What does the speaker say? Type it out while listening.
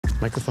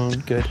Microphone,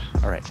 good.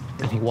 All right.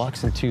 And he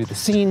walks into the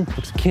scene,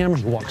 looks at the camera,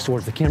 he walks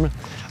towards the camera.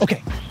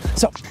 Okay,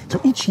 so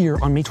each year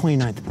on May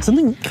 29th,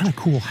 something kind of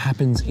cool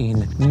happens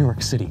in New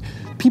York City.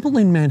 People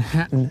in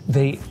Manhattan,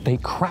 they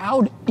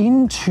crowd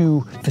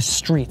into the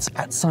streets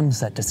at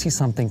sunset to see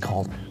something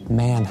called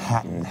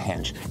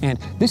Manhattanhenge. And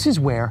this is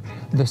where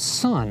the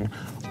sun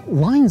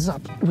lines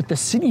up with the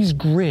city's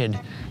grid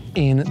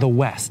in the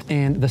west,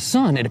 and the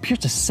sun, it appears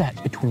to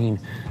set between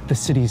the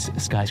city's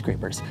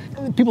skyscrapers.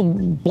 People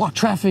block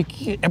traffic,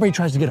 everybody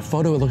tries to get a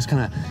photo, it looks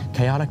kind of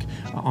chaotic,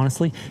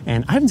 honestly,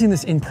 and I haven't seen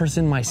this in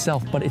person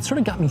myself, but it sort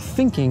of got me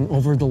thinking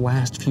over the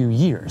last few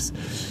years.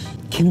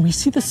 Can we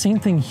see the same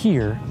thing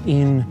here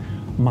in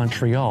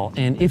Montreal?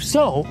 And if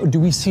so, do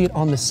we see it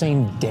on the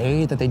same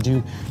day that they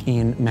do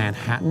in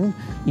Manhattan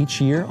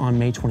each year on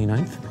May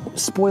 29th?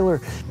 Spoiler,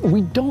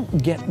 we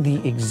don't get the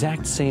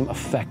exact same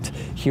effect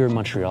here in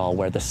Montreal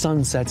where the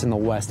sun sets in the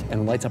west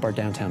and lights up our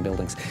downtown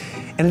buildings.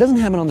 And it doesn't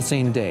happen on the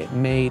same day,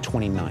 May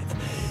 29th.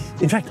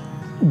 In fact,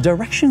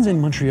 directions in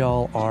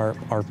Montreal are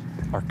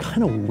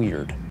kind of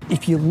weird.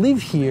 If you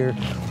live here,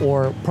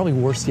 or probably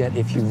worse yet,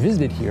 if you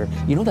visited here,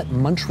 you know that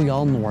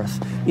Montreal North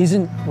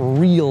isn't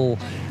real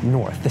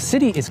north. The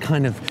city is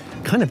kind of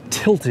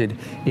tilted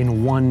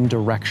in one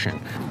direction.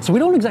 So we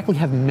don't exactly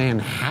have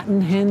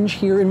Manhattanhenge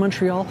here in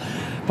Montreal,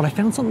 but I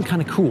found something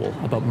kind of cool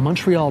about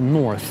Montreal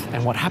North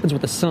and what happens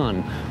with the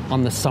sun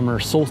on the summer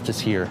solstice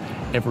here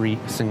every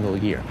single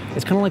year.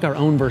 It's kind of like our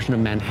own version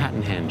of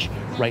Manhattanhenge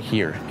right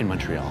here in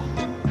Montreal.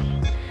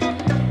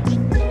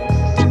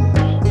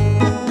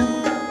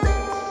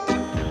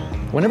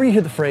 Whenever you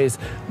hear the phrase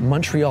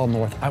Montreal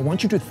North, I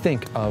want you to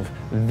think of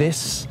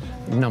this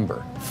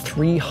number,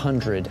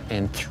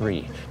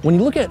 303. When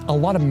you look at a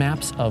lot of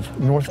maps of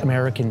North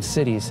American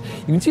cities,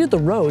 you can see that the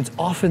roads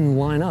often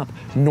line up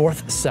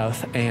north,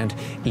 south, and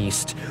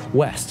east,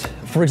 west.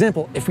 For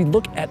example, if we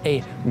look at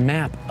a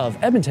map of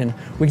Edmonton,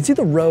 we can see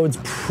the roads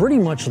pretty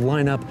much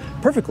line up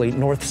perfectly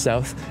north,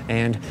 south,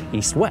 and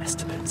east,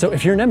 west. So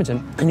if you're in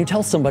Edmonton and you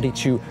tell somebody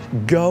to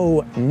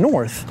go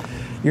north,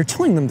 you're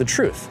telling them the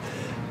truth.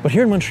 But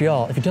here in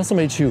Montreal, if you tell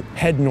somebody to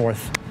head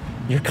north,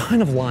 you're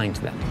kind of lying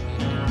to them.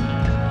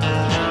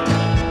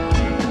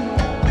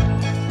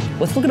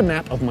 Let's look at a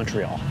map of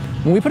Montreal.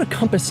 When we put a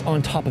compass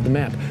on top of the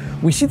map,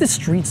 we see the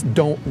streets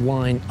don't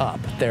line up,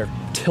 they're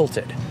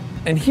tilted.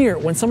 And here,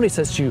 when somebody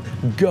says to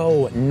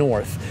go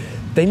north,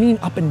 they mean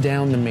up and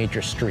down the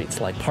major streets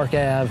like Park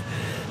Ave,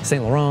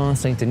 Saint Laurent,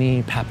 Saint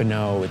Denis,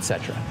 Papineau,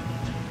 etc.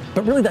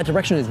 But really that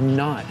direction is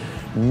not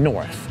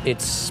north,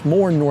 it's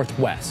more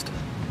northwest.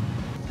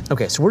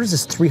 Okay, so where does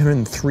this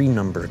 303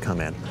 number come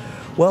in?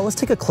 Well, let's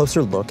take a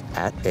closer look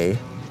at a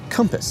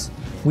compass.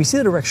 We see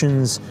the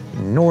directions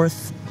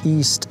north,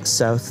 east,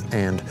 south,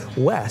 and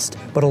west,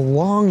 but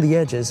along the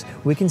edges,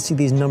 we can see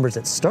these numbers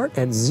that start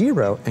at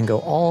 0 and go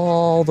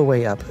all the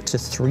way up to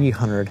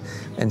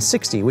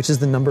 360, which is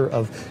the number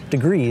of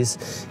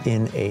degrees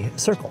in a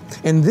circle.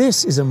 And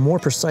this is a more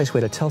precise way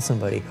to tell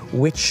somebody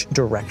which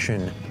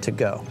direction to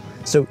go.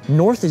 So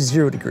north is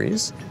 0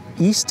 degrees,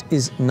 east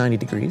is 90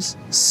 degrees,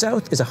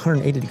 south is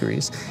 180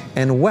 degrees,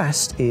 and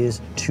west is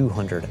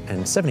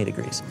 270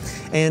 degrees.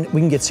 And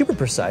we can get super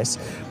precise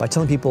by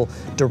telling people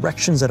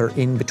directions that are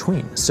in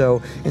between.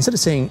 So instead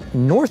of saying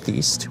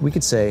northeast, we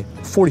could say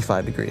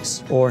 45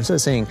 degrees. Or instead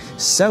of saying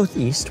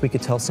southeast, we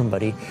could tell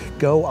somebody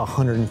go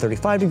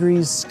 135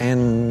 degrees,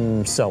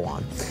 and so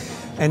on.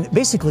 And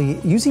basically,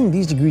 using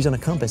these degrees on a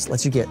compass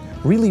lets you get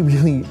really,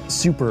 really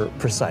super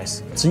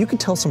precise. So you could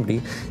tell somebody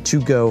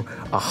to go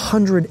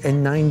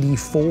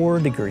 194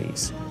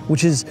 degrees,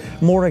 which is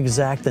more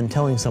exact than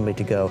telling somebody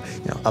to go,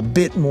 a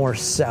bit more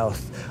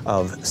south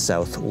of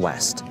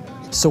southwest.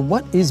 So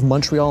what is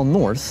Montreal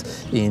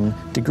North in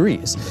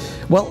degrees?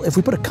 Well, if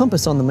we put a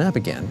compass on the map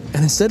again,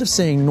 and instead of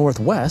saying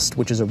northwest,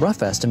 which is a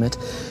rough estimate,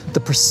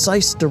 the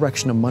precise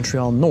direction of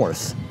Montreal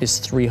North is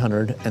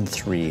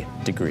 303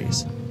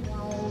 degrees.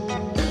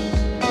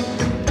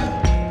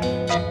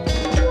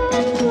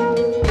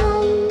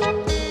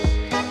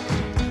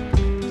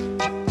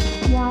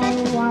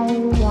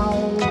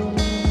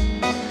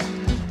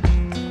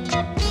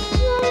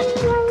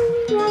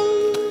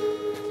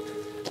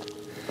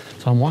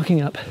 So I'm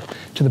walking up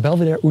to the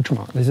Belvedere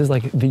Outremont. This is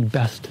like the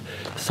best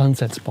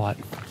sunset spot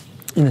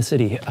in the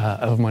city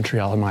of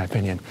Montreal, in my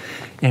opinion.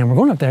 And we're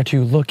going up there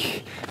to look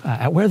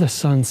at where the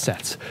sun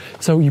sets.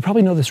 So you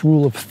probably know this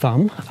rule of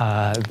thumb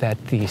that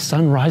the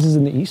sun rises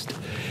in the east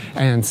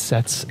and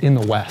sets in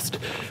the west.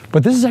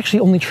 But this is actually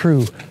only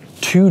true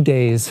 2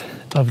 days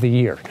of the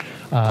year.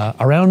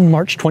 Around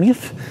March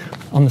 20th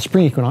on the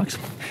spring equinox,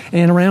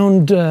 and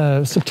around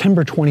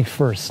September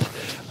 21st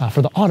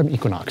for the autumn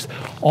equinox.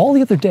 All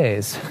the other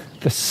days,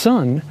 the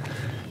sun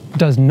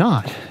does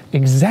not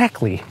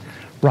exactly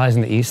rise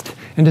in the east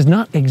and does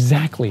not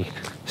exactly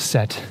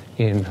set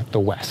in the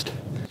west.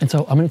 And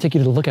so I'm going to take you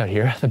to the lookout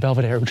here, the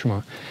Belvedere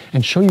Outremont,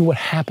 and show you what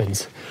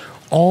happens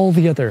all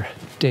the other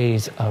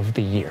days of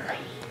the year.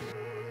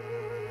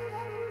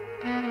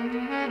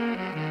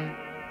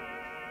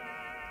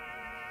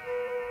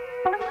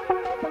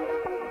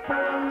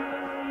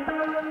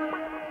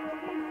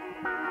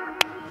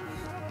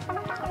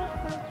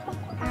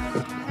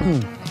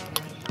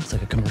 It's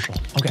like a commercial.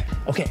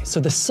 Okay, so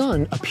the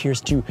sun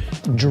appears to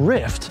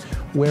drift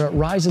where it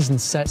rises and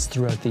sets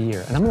throughout the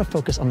year. And I'm gonna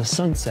focus on the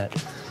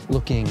sunset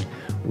looking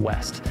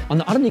west. On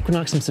the autumn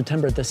equinox in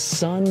September, the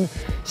sun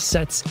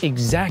sets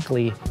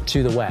exactly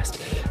to the west.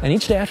 And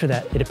each day after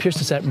that, it appears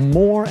to set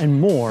more and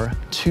more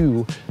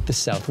to the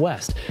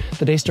southwest.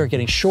 The days start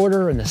getting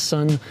shorter and the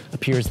sun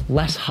appears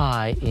less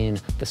high in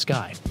the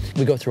sky.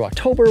 We go through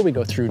October, we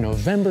go through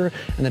November,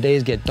 and the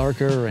days get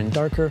darker and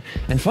darker.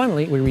 And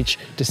finally, we reach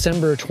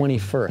December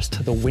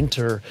 21st, the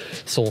winter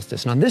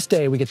solstice. And on this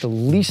day, we get the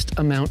least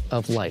amount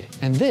of light.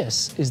 And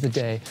this is the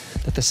day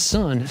that the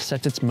sun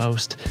sets its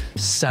most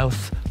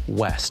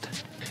southwest.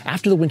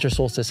 After the winter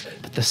solstice,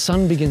 the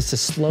sun begins to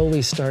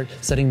slowly start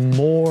setting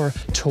more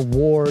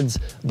towards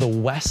the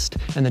west,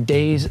 and the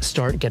days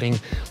start getting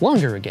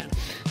longer again.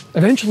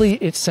 Eventually,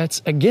 it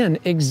sets again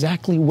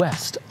exactly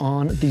west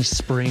on the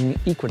spring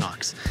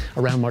equinox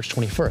around March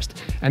 21st.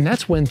 And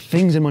that's when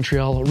things in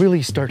Montreal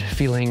really start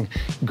feeling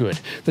good.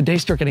 The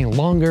days start getting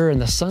longer and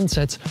the sun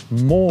sets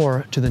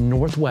more to the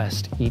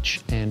northwest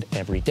each and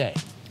every day,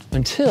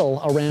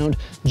 until around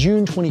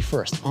June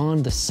 21st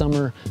on the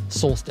summer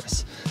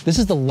solstice. This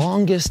is the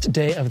longest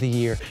day of the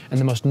year and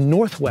the most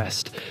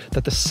northwest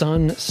that the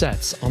sun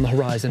sets on the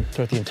horizon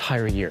throughout the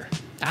entire year.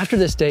 After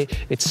this day,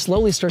 it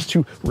slowly starts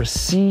to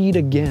recede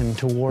again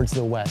towards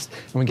the west,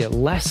 and we get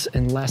less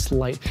and less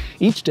light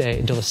each day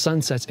until the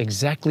sun sets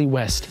exactly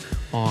west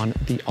on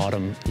the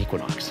autumn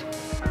equinox.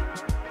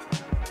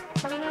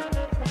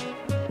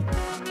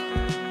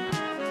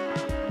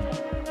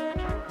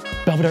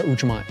 Belvedere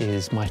Outremont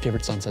is my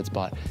favorite sunset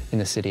spot in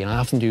the city, and I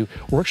often do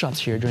workshops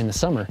here during the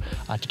summer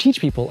to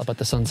teach people about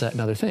the sunset and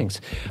other things.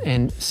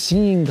 And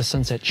seeing the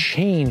sunset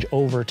change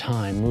over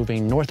time,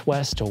 moving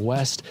northwest to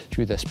west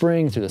through the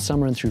spring, through the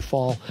summer, and through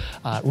fall,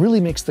 really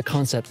makes the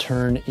concept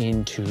turn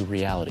into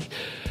reality.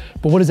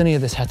 But what does any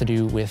of this have to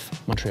do with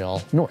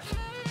Montreal North?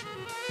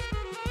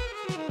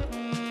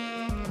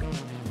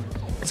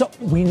 So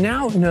we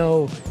now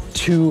know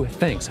two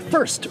things.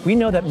 First, we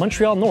know that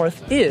Montreal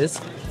North is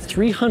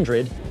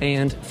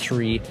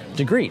 303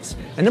 degrees.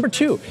 And number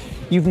two,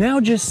 you've now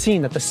just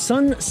seen that the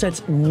sun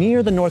sets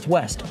near the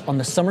northwest on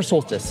the summer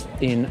solstice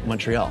in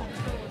Montreal.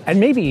 And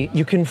maybe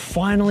you can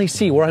finally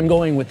see where I'm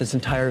going with this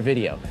entire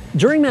video.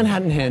 During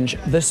Manhattanhenge,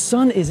 the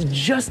sun is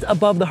just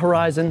above the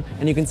horizon,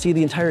 and you can see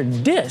the entire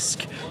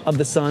disk of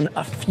the sun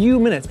a few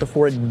minutes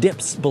before it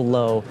dips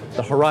below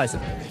the horizon.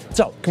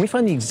 So, can we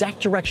find the exact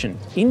direction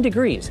in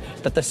degrees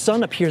that the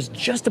sun appears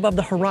just above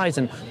the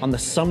horizon on the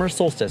summer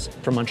solstice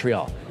for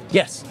Montreal?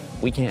 Yes,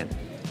 we can.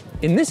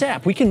 In this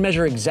app, we can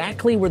measure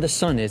exactly where the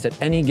sun is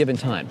at any given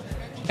time.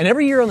 And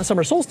every year on the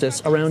summer solstice,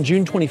 around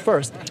June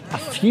 21st, a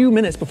few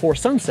minutes before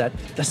sunset,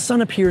 the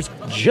sun appears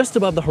just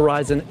above the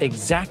horizon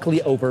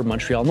exactly over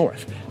Montreal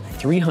North,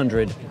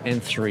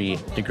 303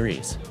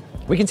 degrees.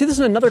 We can see this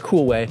in another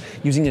cool way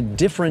using a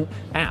different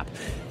app.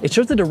 It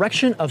shows the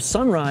direction of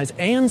sunrise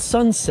and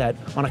sunset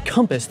on a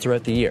compass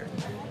throughout the year.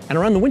 And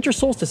around the winter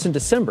solstice in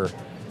December,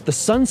 the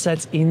sun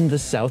sets in the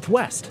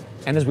southwest.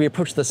 And as we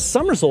approach the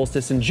summer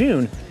solstice in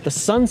June, the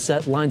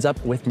sunset lines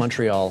up with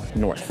Montreal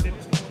North.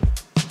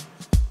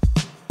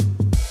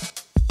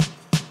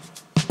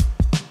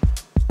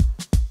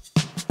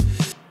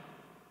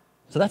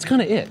 So that's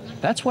kind of it.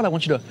 That's what I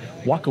want you to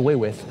walk away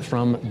with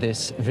from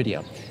this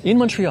video. In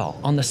Montreal,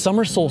 on the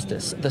summer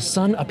solstice, the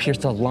sun appears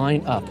to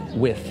line up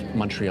with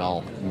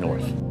Montreal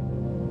North.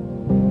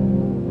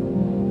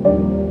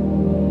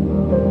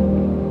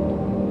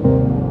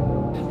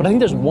 But I think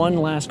there's one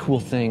last cool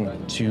thing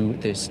to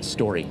this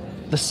story.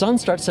 The sun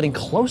starts setting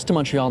close to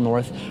Montreal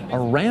North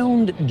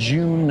around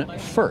June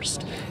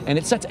 1st, and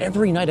it sets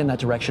every night in that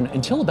direction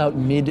until about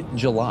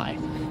mid-July.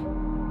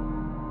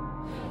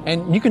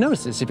 And you can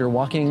notice this if you're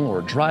walking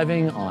or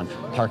driving on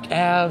Park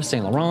Ave,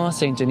 Saint Laurent,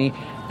 Saint Denis,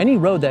 any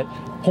road that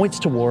points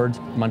towards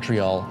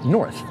Montreal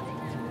North.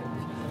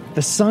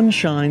 The sun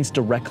shines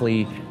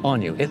directly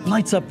on you. It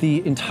lights up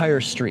the entire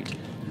street.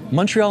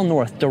 Montreal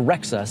North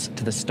directs us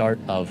to the start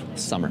of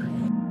summer.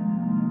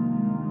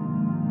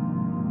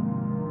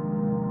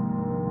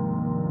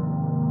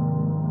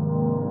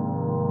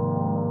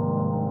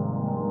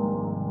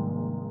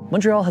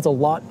 Montreal has a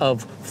lot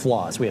of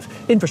flaws. We have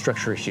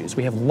infrastructure issues,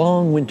 we have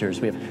long winters,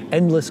 we have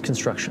endless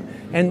construction.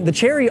 And the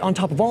cherry on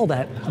top of all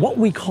that, what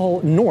we call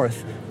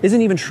north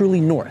isn't even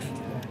truly north.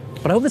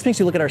 But I hope this makes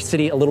you look at our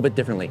city a little bit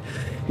differently.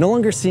 No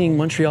longer seeing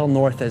Montreal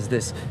North as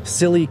this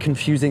silly,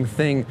 confusing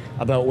thing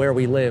about where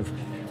we live,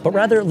 but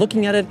rather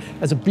looking at it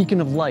as a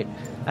beacon of light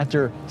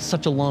after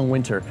such a long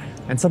winter,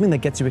 and something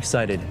that gets you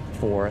excited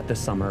for the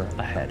summer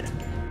ahead.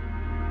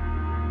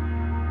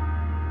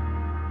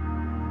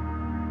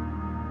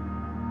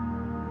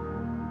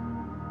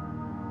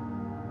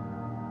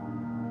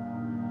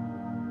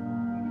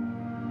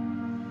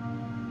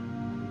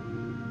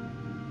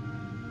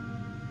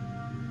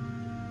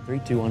 Three,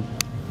 two, one.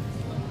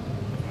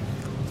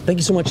 Thank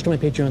you so much to my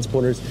Patreon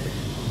supporters.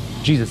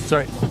 Jesus,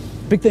 sorry.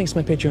 Big thanks to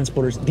my Patreon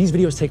supporters. These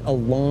videos take a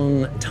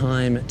long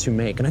time to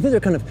make, and I think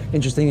they're kind of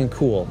interesting and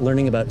cool,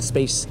 learning about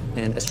space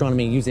and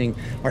astronomy using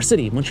our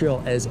city,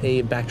 Montreal, as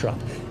a backdrop.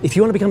 If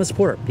you want to become a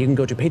supporter, you can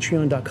go to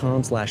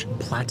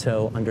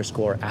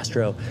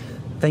patreon.com/plateau_astro.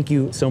 Thank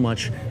you so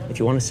much. If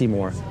you want to see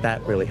more,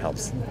 that really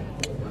helps.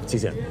 See you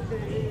soon.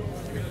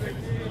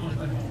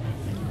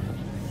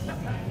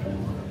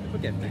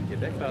 Captain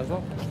Québec, par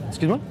exemple?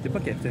 Excuse-moi? T'es pas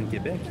Captain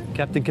Québec?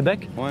 Captain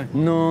Quebec? Ouais.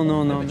 No,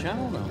 no, no. You have a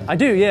channel, no? I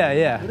do,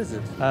 yeah. What is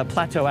it?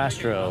 Plateau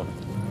Astro.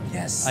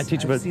 Yes, I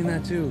teach I've about- seen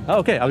that too. Oh,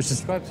 okay, I was just...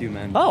 Subscribe to you,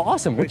 man. Oh,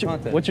 awesome. Great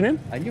content. What's your name?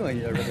 I knew I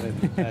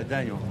recognized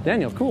Daniel.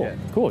 Daniel, cool, Yeah.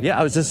 cool. Yeah,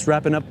 I was just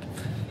wrapping up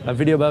a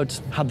video about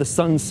how the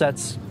sun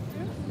sets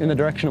in the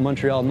direction of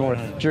Montreal north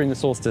during the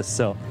solstice.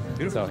 So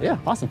Beautiful. yeah,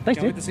 awesome. Thanks,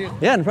 Can't dude. wait to see it.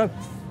 Yeah, no problem.